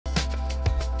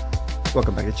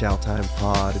Welcome back to Chow Time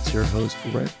Pod. It's your host,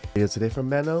 Brett. Video today from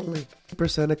men only.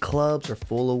 50% of clubs are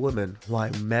full of women.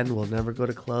 Why men will never go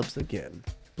to clubs again.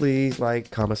 Please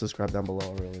like, comment, subscribe down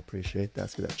below. I really appreciate that.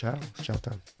 See that, Chow. It's Chow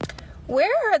Time.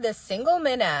 Where are the single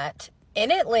men at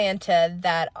in Atlanta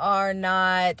that are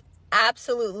not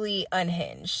absolutely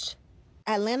unhinged?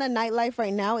 Atlanta nightlife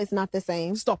right now is not the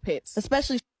same. Stop it.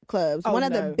 Especially clubs. Oh, one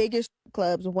of no. the biggest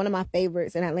clubs, one of my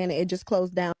favorites in Atlanta, it just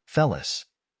closed down. Fellas,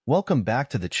 welcome back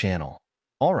to the channel.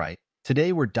 Alright,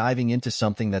 today we're diving into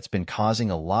something that's been causing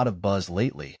a lot of buzz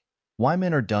lately. Why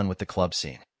men are done with the club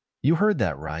scene. You heard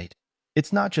that right.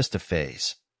 It's not just a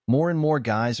phase. More and more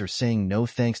guys are saying no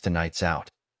thanks to nights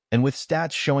out. And with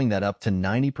stats showing that up to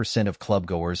 90% of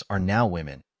clubgoers are now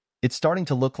women, it's starting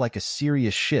to look like a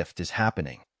serious shift is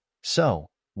happening. So,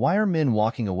 why are men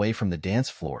walking away from the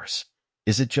dance floors?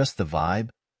 Is it just the vibe,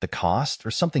 the cost, or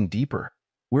something deeper?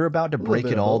 We're about to break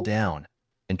it all down.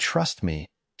 And trust me,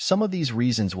 some of these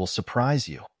reasons will surprise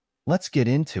you. Let's get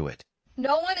into it.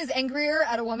 No one is angrier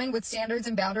at a woman with standards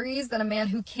and boundaries than a man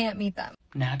who can't meet them.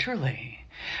 Naturally.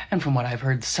 And from what I've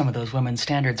heard, some of those women's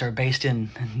standards are based in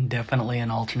definitely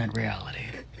an alternate reality.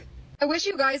 I wish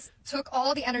you guys took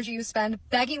all the energy you spend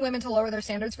begging women to lower their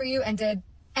standards for you and did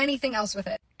anything else with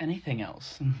it. Anything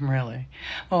else? Really?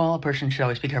 Well, a person should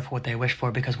always be careful what they wish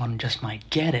for because one just might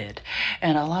get it.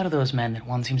 And a lot of those men that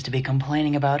one seems to be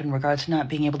complaining about in regards to not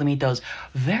being able to meet those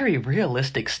very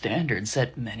realistic standards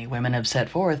that many women have set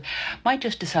forth might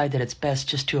just decide that it's best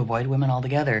just to avoid women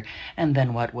altogether. And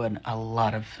then what would a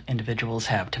lot of individuals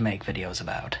have to make videos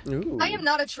about? Ooh. I am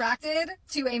not attracted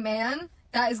to a man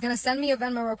that is going to send me a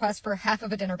Venmo request for half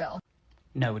of a dinner bill.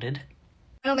 Noted.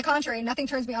 And on the contrary, nothing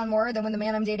turns me on more than when the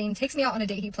man I'm dating takes me out on a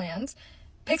date he planned,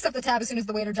 picks up the tab as soon as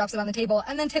the waiter drops it on the table,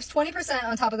 and then tips 20%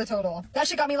 on top of the total. That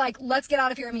shit got me like, let's get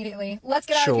out of here immediately. Let's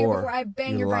get out of here before I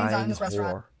bang your brains out in this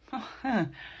restaurant. Oh, huh.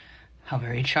 How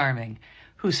very charming.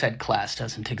 Who said class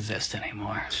doesn't exist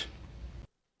anymore?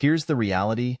 Here's the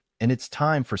reality, and it's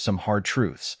time for some hard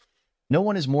truths. No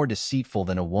one is more deceitful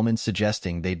than a woman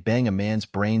suggesting they'd bang a man's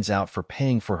brains out for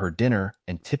paying for her dinner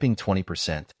and tipping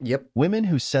 20%. Yep. Women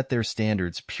who set their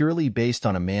standards purely based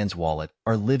on a man's wallet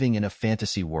are living in a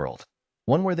fantasy world,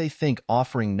 one where they think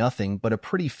offering nothing but a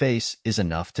pretty face is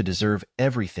enough to deserve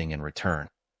everything in return.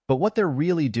 But what they're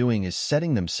really doing is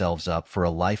setting themselves up for a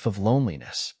life of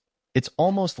loneliness. It's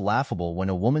almost laughable when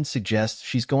a woman suggests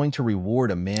she's going to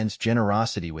reward a man's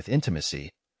generosity with intimacy,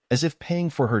 as if paying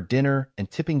for her dinner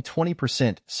and tipping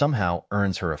 20% somehow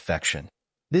earns her affection.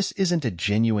 This isn't a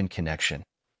genuine connection.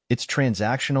 It's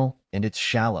transactional and it's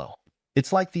shallow.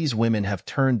 It's like these women have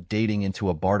turned dating into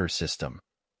a barter system.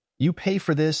 You pay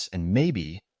for this and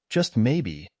maybe, just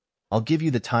maybe, I'll give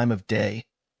you the time of day.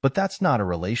 But that's not a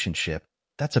relationship.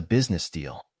 That's a business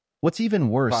deal. What's even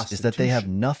worse is that they have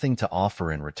nothing to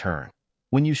offer in return.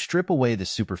 When you strip away the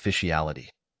superficiality,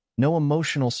 no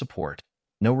emotional support,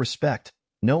 no respect,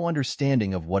 no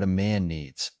understanding of what a man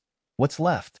needs. What's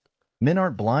left? Men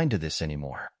aren't blind to this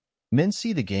anymore. Men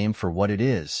see the game for what it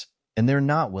is, and they're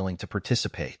not willing to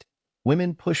participate.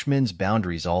 Women push men's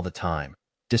boundaries all the time,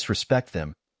 disrespect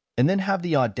them, and then have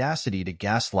the audacity to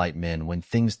gaslight men when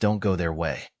things don't go their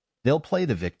way. They'll play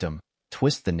the victim,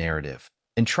 twist the narrative,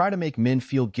 and try to make men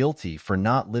feel guilty for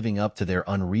not living up to their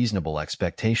unreasonable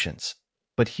expectations.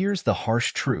 But here's the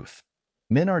harsh truth.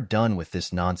 Men are done with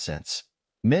this nonsense.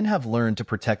 Men have learned to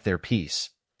protect their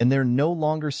peace, and they're no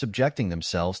longer subjecting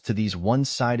themselves to these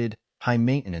one-sided,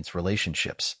 high-maintenance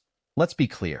relationships. Let's be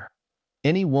clear.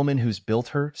 Any woman who's built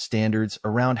her standards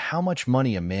around how much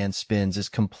money a man spends is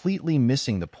completely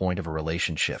missing the point of a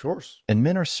relationship. Of course. And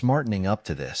men are smartening up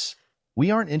to this.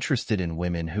 We aren't interested in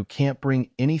women who can't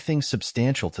bring anything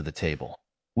substantial to the table.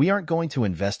 We aren't going to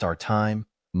invest our time,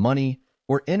 money,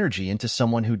 or energy into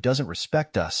someone who doesn't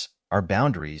respect us, our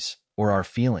boundaries, or our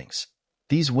feelings.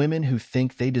 These women who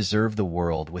think they deserve the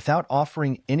world without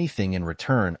offering anything in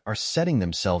return are setting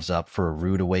themselves up for a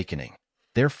rude awakening.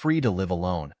 They're free to live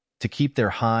alone, to keep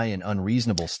their high and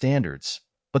unreasonable standards,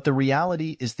 but the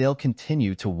reality is they'll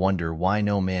continue to wonder why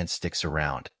no man sticks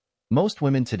around. Most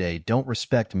women today don't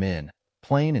respect men,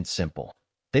 plain and simple.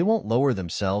 They won't lower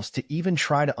themselves to even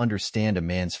try to understand a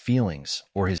man's feelings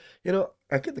or his... You know,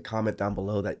 I get the comment down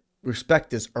below that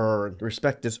respect is earned.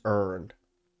 Respect is earned.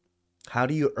 How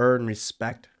do you earn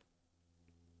respect?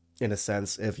 In a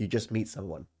sense, if you just meet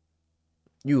someone,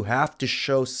 you have to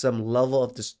show some level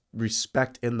of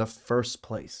respect in the first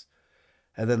place.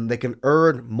 And then they can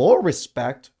earn more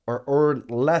respect or earn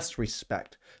less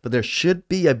respect. But there should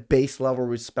be a base level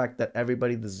respect that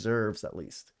everybody deserves at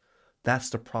least. That's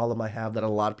the problem I have, that a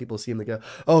lot of people seem to go,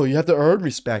 oh, you have to earn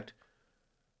respect.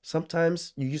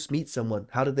 Sometimes you just meet someone.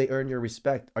 How did they earn your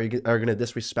respect? Are you going to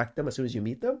disrespect them as soon as you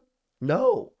meet them?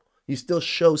 No. You still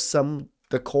show some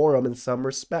decorum and some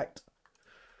respect.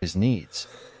 His needs.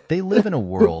 They live in a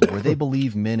world where they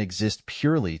believe men exist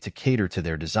purely to cater to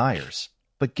their desires.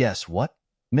 But guess what?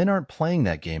 Men aren't playing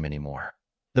that game anymore.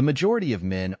 The majority of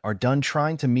men are done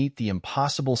trying to meet the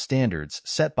impossible standards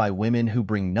set by women who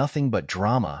bring nothing but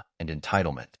drama and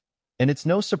entitlement. And it's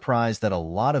no surprise that a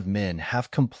lot of men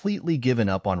have completely given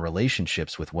up on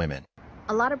relationships with women.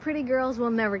 A lot of pretty girls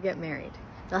will never get married.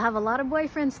 They'll have a lot of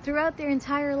boyfriends throughout their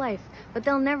entire life, but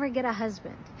they'll never get a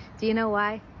husband. Do you know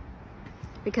why?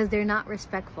 Because they're not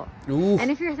respectful. Ooh.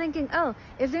 And if you're thinking, oh,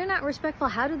 if they're not respectful,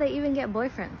 how do they even get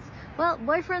boyfriends? Well,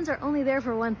 boyfriends are only there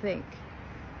for one thing.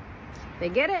 They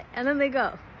get it, and then they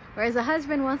go. Whereas a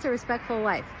husband wants a respectful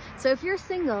wife. So if you're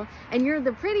single, and you're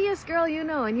the prettiest girl you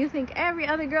know, and you think every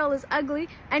other girl is ugly,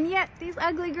 and yet these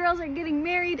ugly girls are getting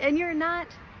married, and you're not,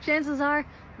 chances are,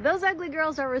 those ugly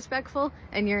girls are respectful,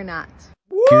 and you're not.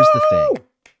 Here's the thing.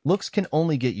 Looks can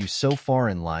only get you so far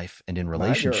in life and in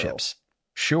relationships.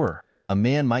 Sure, a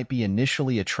man might be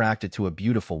initially attracted to a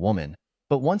beautiful woman,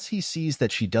 but once he sees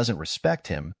that she doesn't respect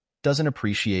him, doesn't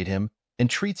appreciate him, and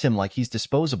treats him like he's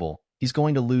disposable, he's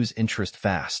going to lose interest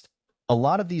fast. A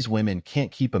lot of these women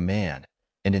can't keep a man,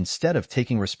 and instead of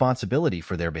taking responsibility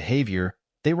for their behavior,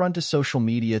 they run to social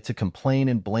media to complain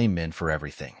and blame men for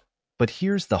everything. But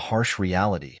here's the harsh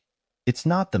reality. It's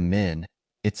not the men,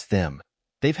 it's them.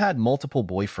 They've had multiple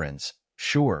boyfriends,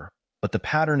 sure, but the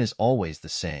pattern is always the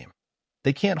same.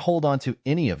 They can't hold on to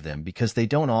any of them because they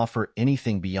don't offer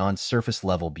anything beyond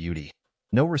surface-level beauty.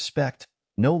 No respect,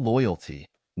 no loyalty,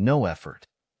 no effort.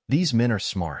 These men are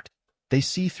smart. They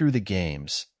see through the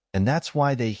games, and that's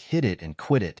why they hit it and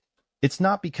quit it. It's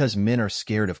not because men are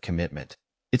scared of commitment.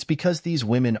 It's because these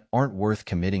women aren't worth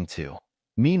committing to.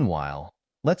 Meanwhile,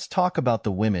 let's talk about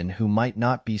the women who might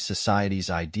not be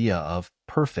society's idea of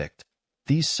perfect.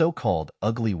 These so-called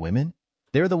ugly women,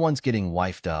 they're the ones getting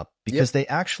wifed up because they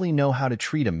actually know how to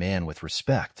treat a man with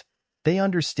respect. They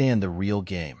understand the real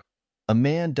game. A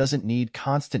man doesn't need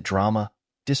constant drama,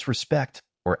 disrespect,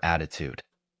 or attitude.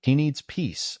 He needs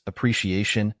peace,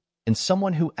 appreciation, and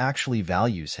someone who actually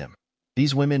values him.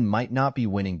 These women might not be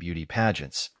winning beauty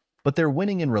pageants, but they're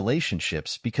winning in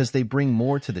relationships because they bring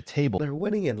more to the table. They're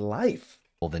winning in life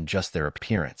Than just their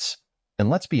appearance. And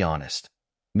let's be honest,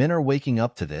 men are waking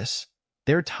up to this.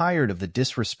 They're tired of the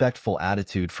disrespectful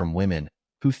attitude from women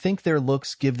who think their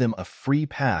looks give them a free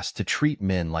pass to treat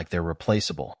men like they're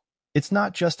replaceable. It's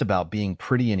not just about being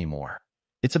pretty anymore.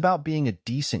 It's about being a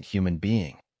decent human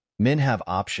being. Men have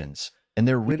options, and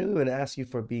we don't even ask you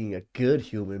for being a good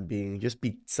human being. Just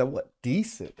be somewhat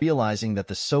decent. Realizing that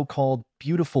the so-called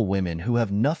beautiful women who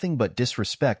have nothing but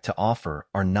disrespect to offer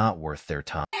are not worth their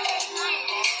time.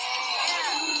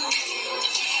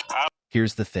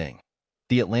 Here's the thing.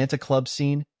 The Atlanta club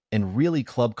scene, and really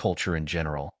club culture in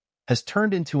general, has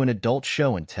turned into an adult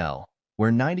show and tell,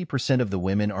 where 90% of the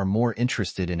women are more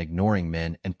interested in ignoring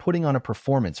men and putting on a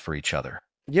performance for each other.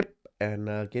 Yep,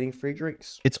 and getting free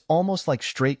drinks. It's almost like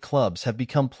straight clubs have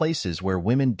become places where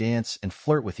women dance and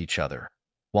flirt with each other,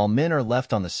 while men are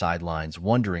left on the sidelines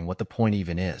wondering what the point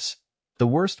even is. The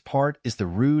worst part is the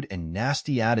rude and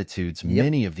nasty attitudes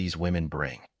many of these women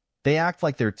bring. They act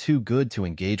like they're too good to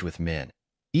engage with men,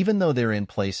 even though they're in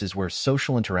places where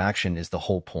social interaction is the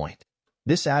whole point.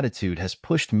 This attitude has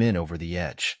pushed men over the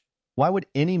edge. Why would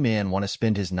any man want to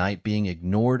spend his night being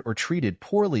ignored or treated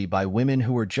poorly by women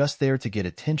who are just there to get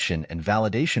attention and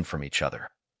validation from each other?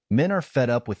 Men are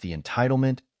fed up with the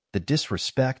entitlement, the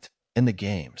disrespect, and the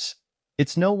games.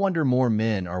 It's no wonder more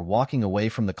men are walking away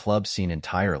from the club scene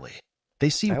entirely.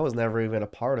 I was never even a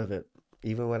part of it.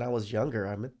 Even when I was younger,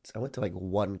 I went to like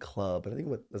one club, and I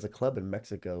think there's a club in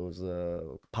Mexico. It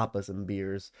was Papas and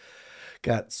Beers.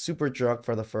 Got super drunk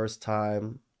for the first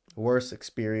time. Worst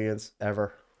experience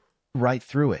ever. Right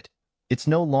through it. It's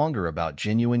no longer about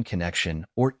genuine connection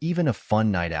or even a fun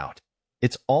night out.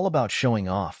 It's all about showing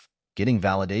off, getting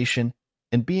validation,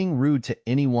 and being rude to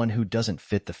anyone who doesn't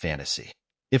fit the fantasy.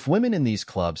 If women in these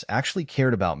clubs actually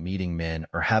cared about meeting men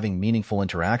or having meaningful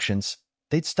interactions,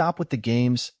 they'd stop with the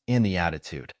games and the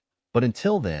attitude. But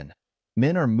until then,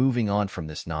 men are moving on from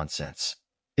this nonsense.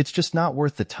 It's just not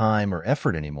worth the time or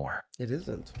effort anymore. It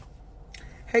isn't.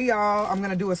 Hey y'all, I'm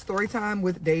going to do a story time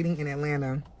with dating in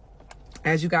Atlanta.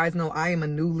 As you guys know, I am a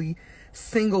newly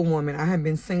single woman. I have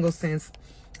been single since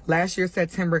last year,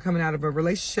 September, coming out of a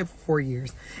relationship for 4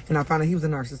 years. And I found out he was a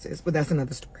narcissist, but that's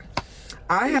another story.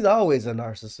 He's always a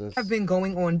narcissist. I've been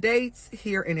going on dates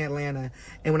here in Atlanta.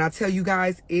 And when I tell you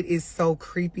guys, it is so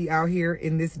creepy out here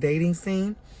in this dating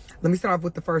scene. Let me start off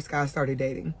with the first guy I started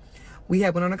dating. We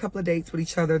had went on a couple of dates with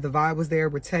each other. The vibe was there.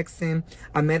 We're texting.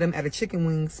 I met him at a chicken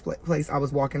wings place I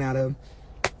was walking out of.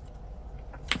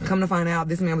 Come to find out,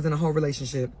 this man was in a whole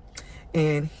relationship.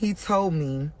 And he told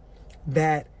me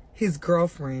that his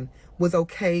girlfriend was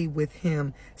okay with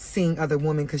him seeing other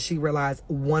women because she realized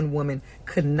one woman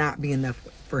could not be enough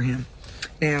for him.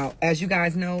 Now, as you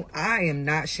guys know, I am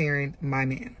not sharing my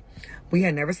man. We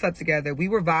had never slept together. We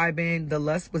were vibing. The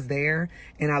lust was there.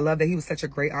 And I love that he was such a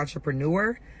great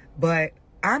entrepreneur. But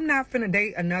I'm not finna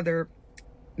date a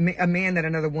man that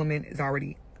another woman is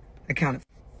already accounted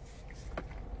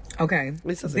for. Okay.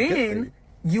 Then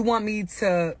you want me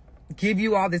to give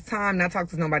you all this time, not talk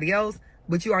to nobody else,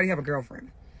 but you already have a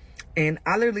girlfriend. And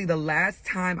I literally, the last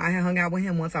time I hung out with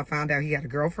him, once I found out he had a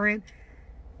girlfriend,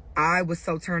 I was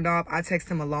so turned off. I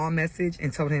texted him a long message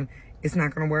and told him it's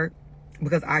not going to work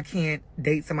because I can't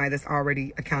date somebody that's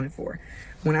already accounted for.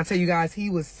 When I tell you guys, he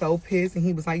was so pissed and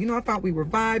he was like, you know, I thought we were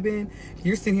vibing.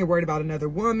 You're sitting here worried about another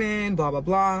woman, blah, blah,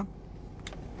 blah.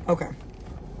 Okay.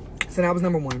 So that was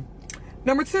number one.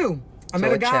 Number two, I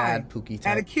met a guy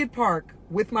at a kid park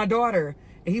with my daughter.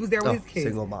 And he was there with his kids.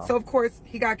 Single mom. So, of course,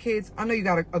 he got kids. I know you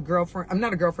got a girlfriend. I'm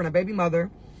not a girlfriend, a baby mother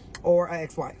or an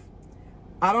ex-wife.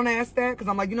 I don't ask that because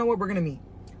I'm like, you know what? We're going to meet.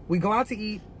 We go out to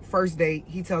eat. First date,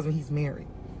 he tells me he's married.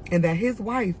 And that his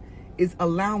wife is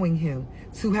allowing him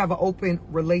to have an open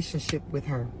relationship with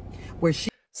her. Where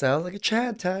she... Sounds like a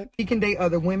Chad type. He can date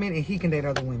other women and he can date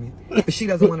other women. But she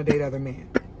doesn't want to date other men.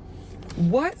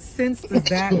 What sense does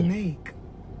that make?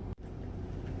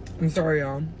 I'm sorry,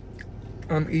 y'all.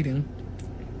 I'm eating.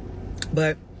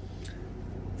 But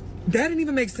that didn't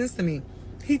even make sense to me.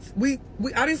 I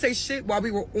didn't say shit while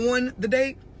we were on the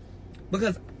date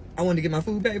because I wanted to get my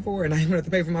food paid for and I didn't have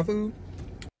to pay for my food.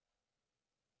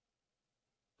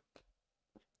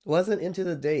 Wasn't into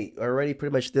the date. Already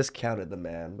pretty much discounted the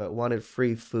man, but wanted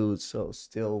free food, so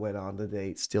still went on the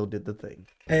date, still did the thing.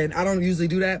 And I don't usually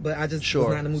do that, but I just was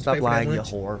not in the mood to pay for that lunch.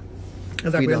 Stop lying, you whore.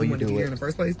 Because I really wanted to be here in the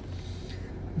first place.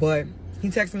 But he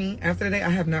texted me after the day. I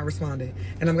have not responded.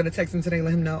 And I'm going to text him today and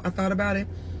let him know I thought about it.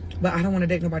 But I don't want to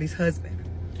date nobody's husband.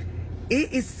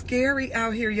 It is scary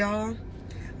out here, y'all.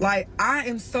 Like, I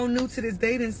am so new to this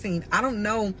dating scene. I don't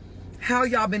know how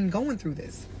y'all been going through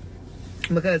this.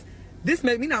 Because this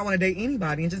made me not want to date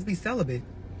anybody and just be celibate.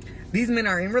 These men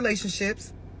are in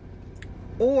relationships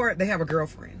or they have a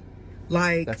girlfriend.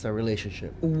 Like, that's a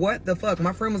relationship. What the fuck?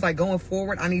 My friend was like, going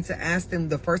forward, I need to ask them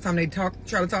the first time they try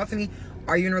to talk to me,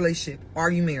 are you in a relationship?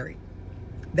 Are you married?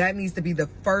 That needs to be the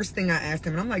first thing I ask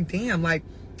them. And I'm like, damn, like,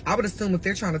 I would assume if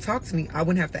they're trying to talk to me, I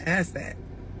wouldn't have to ask that.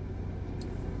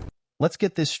 Let's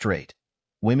get this straight.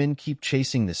 Women keep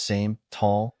chasing the same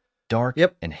tall, dark,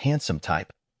 and handsome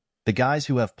type. The guys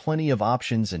who have plenty of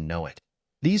options and know it.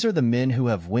 These are the men who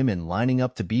have women lining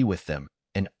up to be with them.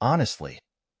 And honestly,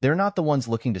 they're not the ones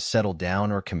looking to settle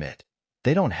down or commit.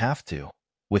 They don't have to.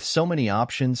 With so many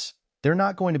options, they're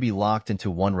not going to be locked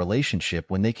into one relationship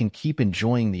when they can keep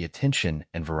enjoying the attention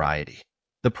and variety.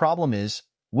 The problem is,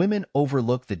 women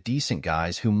overlook the decent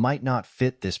guys who might not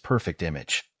fit this perfect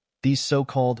image. These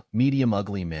so-called medium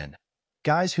ugly men.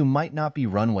 Guys who might not be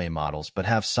runway models but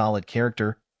have solid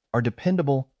character, are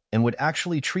dependable, and would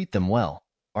actually treat them well,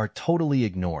 are totally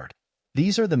ignored.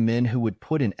 These are the men who would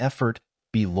put in effort,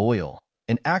 be loyal,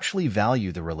 and actually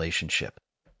value the relationship.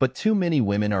 But too many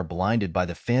women are blinded by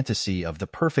the fantasy of the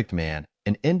perfect man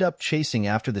and end up chasing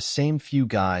after the same few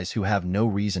guys who have no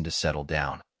reason to settle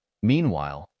down.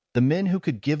 Meanwhile, the men who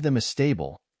could give them a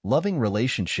stable, loving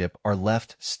relationship are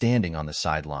left standing on the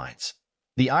sidelines.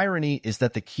 The irony is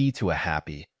that the key to a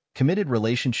happy, committed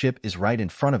relationship is right in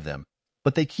front of them,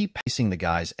 but they keep chasing the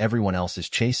guys everyone else is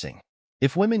chasing.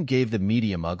 If women gave the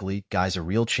medium ugly guys a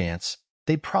real chance,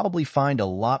 they'd probably find a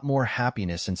lot more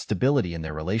happiness and stability in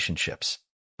their relationships.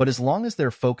 But as long as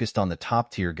they're focused on the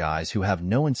top-tier guys who have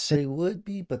no incentive... They would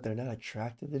be, but they're not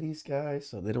attracted to these guys,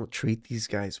 so they don't treat these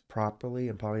guys properly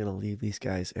and probably going to leave these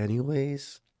guys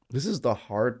anyways. This is the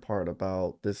hard part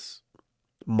about this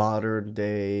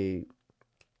modern-day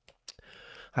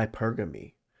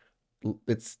hypergamy.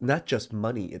 It's not just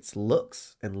money, it's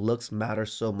looks. And looks matter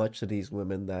so much to these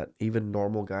women that even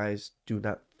normal guys do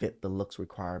not fit the looks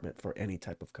requirement for any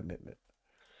type of commitment.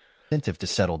 ...incentive to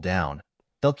settle down.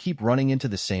 They'll keep running into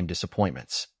the same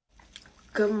disappointments.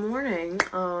 Good morning.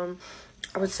 I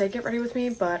would say get ready with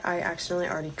me, but I accidentally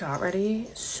already got ready.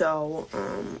 So,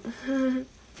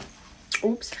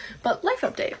 oops. But life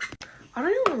update. I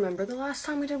don't even remember the last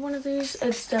time we did one of these.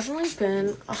 It's definitely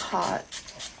been a hot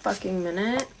fucking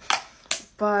minute.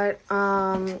 But,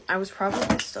 I was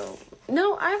probably still...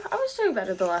 No, I was doing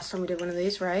better the last time we did one of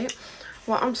these, right?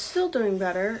 Well, I'm still doing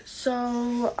better.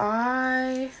 So,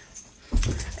 I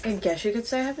I guess you could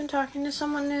say I've been talking to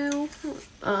someone new.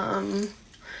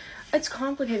 It's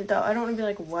complicated though. I don't want to be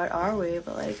like, what are we?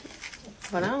 But like,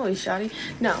 what are we, shawty?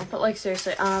 No, but like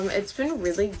seriously, it's been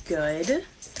really good.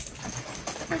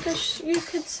 I guess you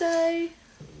could say.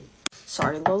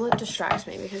 Sorry, Lola distracts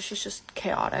me because she's just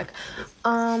chaotic.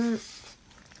 But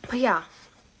yeah,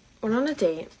 went on a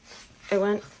date. It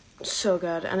went so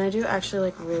good, and I do actually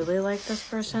like really like this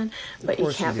person, but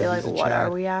you can't be like, what are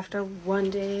we after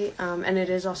one date? And it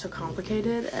is also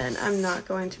complicated, and I'm not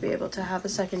going to be able to have a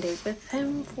second date with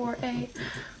him for a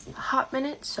hot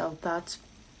minute, so that's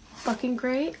fucking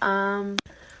great. But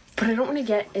I don't want to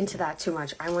get into that too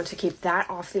much. I want to keep that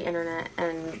off the internet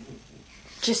and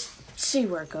just see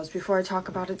where it goes before I talk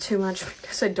about it too much,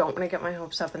 because I don't want to get my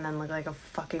hopes up and then look like a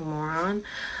fucking moron.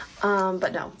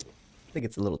 But no. I think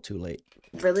it's a little too late.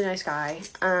 Really nice guy.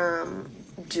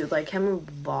 Do like him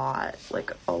a lot,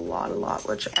 like a lot,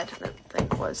 which I didn't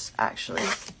think was actually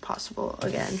possible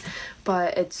again.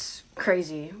 But it's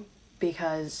crazy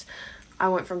because I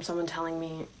went from someone telling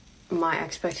me my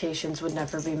expectations would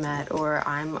never be met, or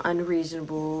I'm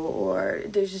unreasonable, or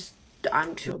there's just,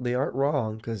 I'm too... They aren't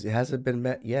wrong, because it hasn't been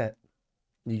met yet.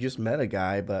 You just met a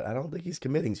guy, but I don't think he's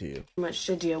committing to you. Much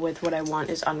to deal with what I want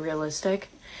is unrealistic.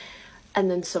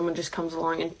 And then someone just comes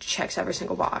along and checks every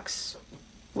single box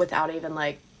without even,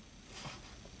 like,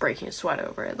 breaking a sweat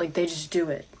over it. Like, they just do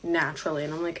it naturally.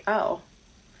 And I'm like, oh,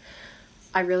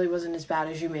 I really wasn't as bad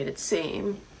as you made it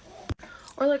seem.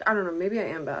 Or, like, I don't know, maybe I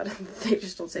am bad. They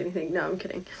just don't say anything. No, I'm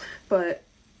kidding. But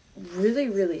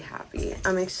really happy.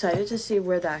 I'm excited to see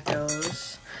where that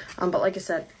goes. But like I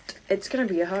said, it's going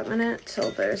to be a hot minute till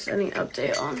there's any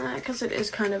update on that, because it is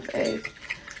kind of a,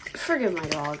 forgive my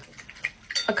dog,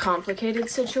 a complicated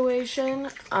situation.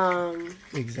 Exactly.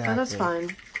 But that's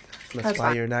fine. That's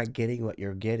why you're not getting what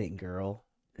you're getting, girl.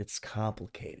 It's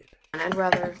complicated. And I'd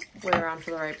rather wait around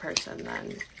for the right person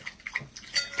than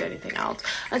do anything else.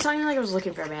 And it's not even like I was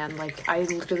looking for a man. Like, I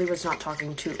literally was not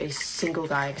talking to a single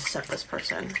guy except this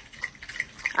person.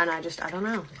 And I don't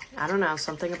know.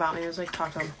 Something about me was like,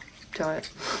 talk to him. Do it.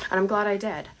 And I'm glad I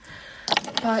did.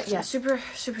 But yeah, super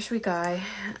sweet guy.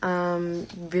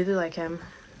 Really like him.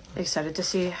 Excited to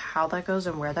see how that goes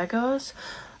and where that goes.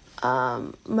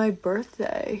 My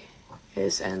birthday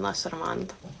is in less than a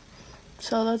month.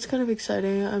 So that's kind of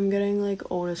exciting. I'm getting like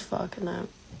old as fuck, and that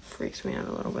freaks me out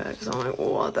a little bit, because I'm like,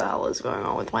 what the hell is going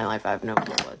on with my life? I have no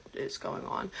clue what is going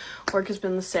on. Work has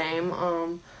been the same.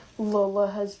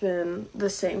 Lola has been the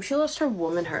same. She lost her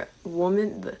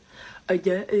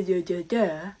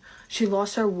She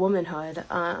lost her womanhood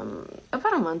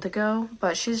about a month ago,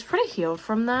 but she's pretty healed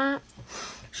from that.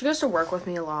 She goes to work with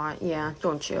me a lot. Yeah,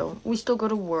 don't you? We still go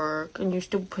to work, and you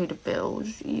still pay the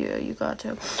bills. Yeah, you got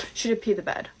to. She did pee the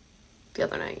bed the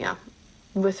other night, yeah,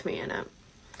 with me in it.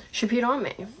 She peed on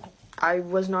me. I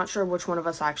was not sure which one of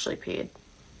us actually peed.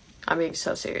 I'm being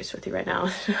so serious with you right now.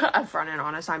 Upfront and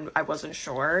honest, I wasn't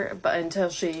sure, but until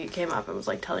she came up and was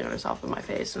like telling on herself in my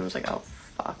face, and I was like, oh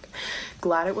fuck.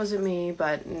 Glad it wasn't me,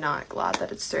 but not glad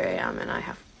that it's 3 a.m. and I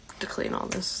have to clean all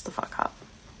this the fuck up.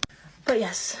 But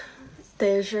yes,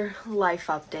 there's your life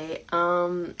update.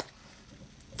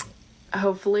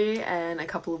 Hopefully in a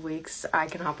couple of weeks I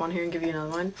can hop on here and give you another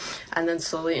one, and then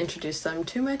slowly introduce them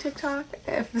to my TikTok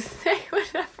if they would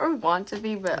ever want to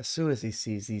be. But as soon as he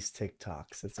sees these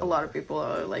TikToks, it's a lot of people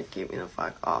are like, keep me the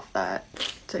fuck off that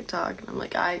TikTok, and I'm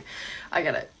like, I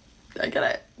get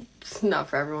it. It's not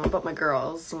for everyone, but my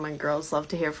girls love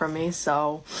to hear from me.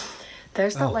 So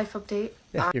there's that life update.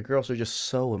 Yeah, your girls are just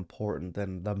so important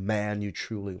than the man you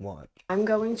truly want. I'm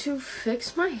going to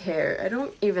fix my hair. I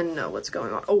don't even know what's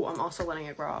going on. Oh, I'm also letting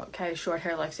it grow out. Okay, short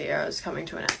hair Lexi era is coming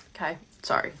to an end. Okay,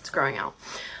 sorry, it's growing out.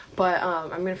 But I'm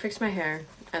gonna fix my hair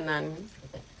and then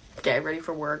get ready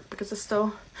for work, because it's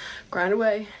still grind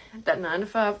away that 9 to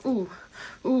 5.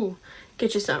 Ooh,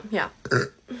 get you some. Yeah.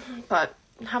 But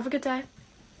have a good day.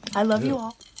 I love you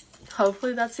all.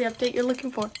 Hopefully that's the update you're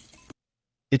looking for.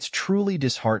 It's truly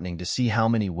disheartening to see how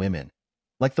many women,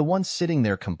 like the ones sitting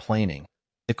there complaining,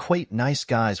 equate nice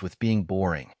guys with being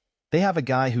boring. They have a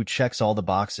guy who checks all the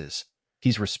boxes.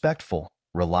 He's respectful,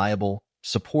 reliable,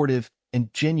 supportive,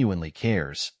 and genuinely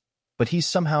cares. But he's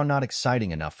somehow not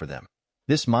exciting enough for them.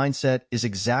 This mindset is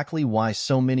exactly why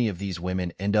so many of these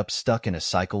women end up stuck in a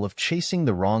cycle of chasing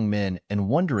the wrong men and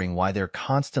wondering why they're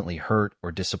constantly hurt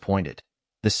or disappointed.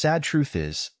 The sad truth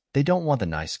is, they don't want the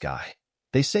nice guy.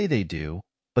 They say they do,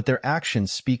 but their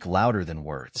actions speak louder than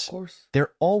words. Of course.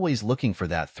 They're always looking for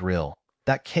that thrill,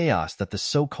 that chaos that the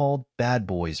so-called bad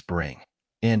boys bring.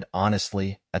 And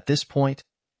honestly, at this point,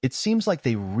 it seems like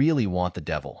they really want the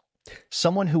devil.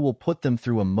 someone who will put them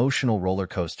through emotional roller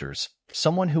coasters,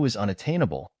 someone who is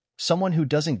unattainable, someone who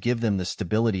doesn't give them the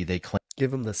stability they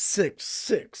Give them the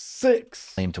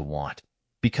 666. claim to want.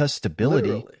 Because stability,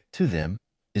 Literally. to them,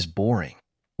 is boring.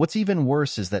 What's even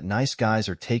worse is that nice guys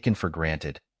are taken for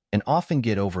granted and often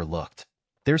get overlooked.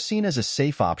 They're seen as a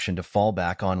safe option to fall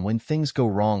back on when things go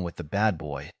wrong with the bad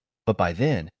boy, but by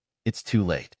then, it's too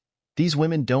late. These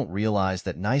women don't realize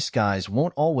that nice guys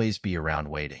won't always be around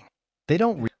waiting. They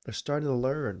don't They're starting to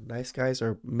learn. Nice guys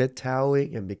are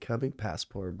mid-towing and becoming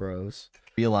passport bros.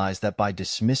 realize that by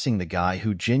dismissing the guy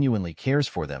who genuinely cares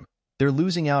for them, they're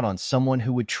losing out on someone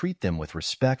who would treat them with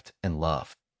respect and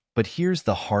love. But here's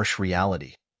the harsh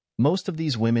reality. Most of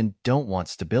these women don't want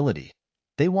stability.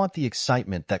 They want the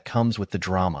excitement that comes with the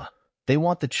drama. They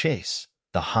want the chase,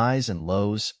 the highs and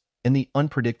lows, and the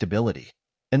unpredictability.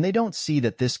 And they don't see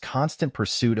that this constant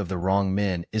pursuit of the wrong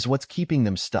men is what's keeping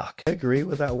them stuck. I agree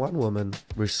with that one woman.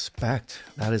 Respect.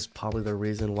 That is probably the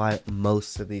reason why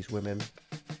most of these women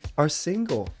are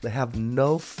single. They have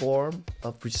no form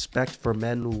of respect for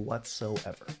men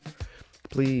whatsoever.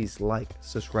 Please like,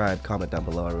 subscribe, comment down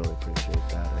below. I really appreciate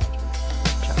that.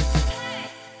 Ciao.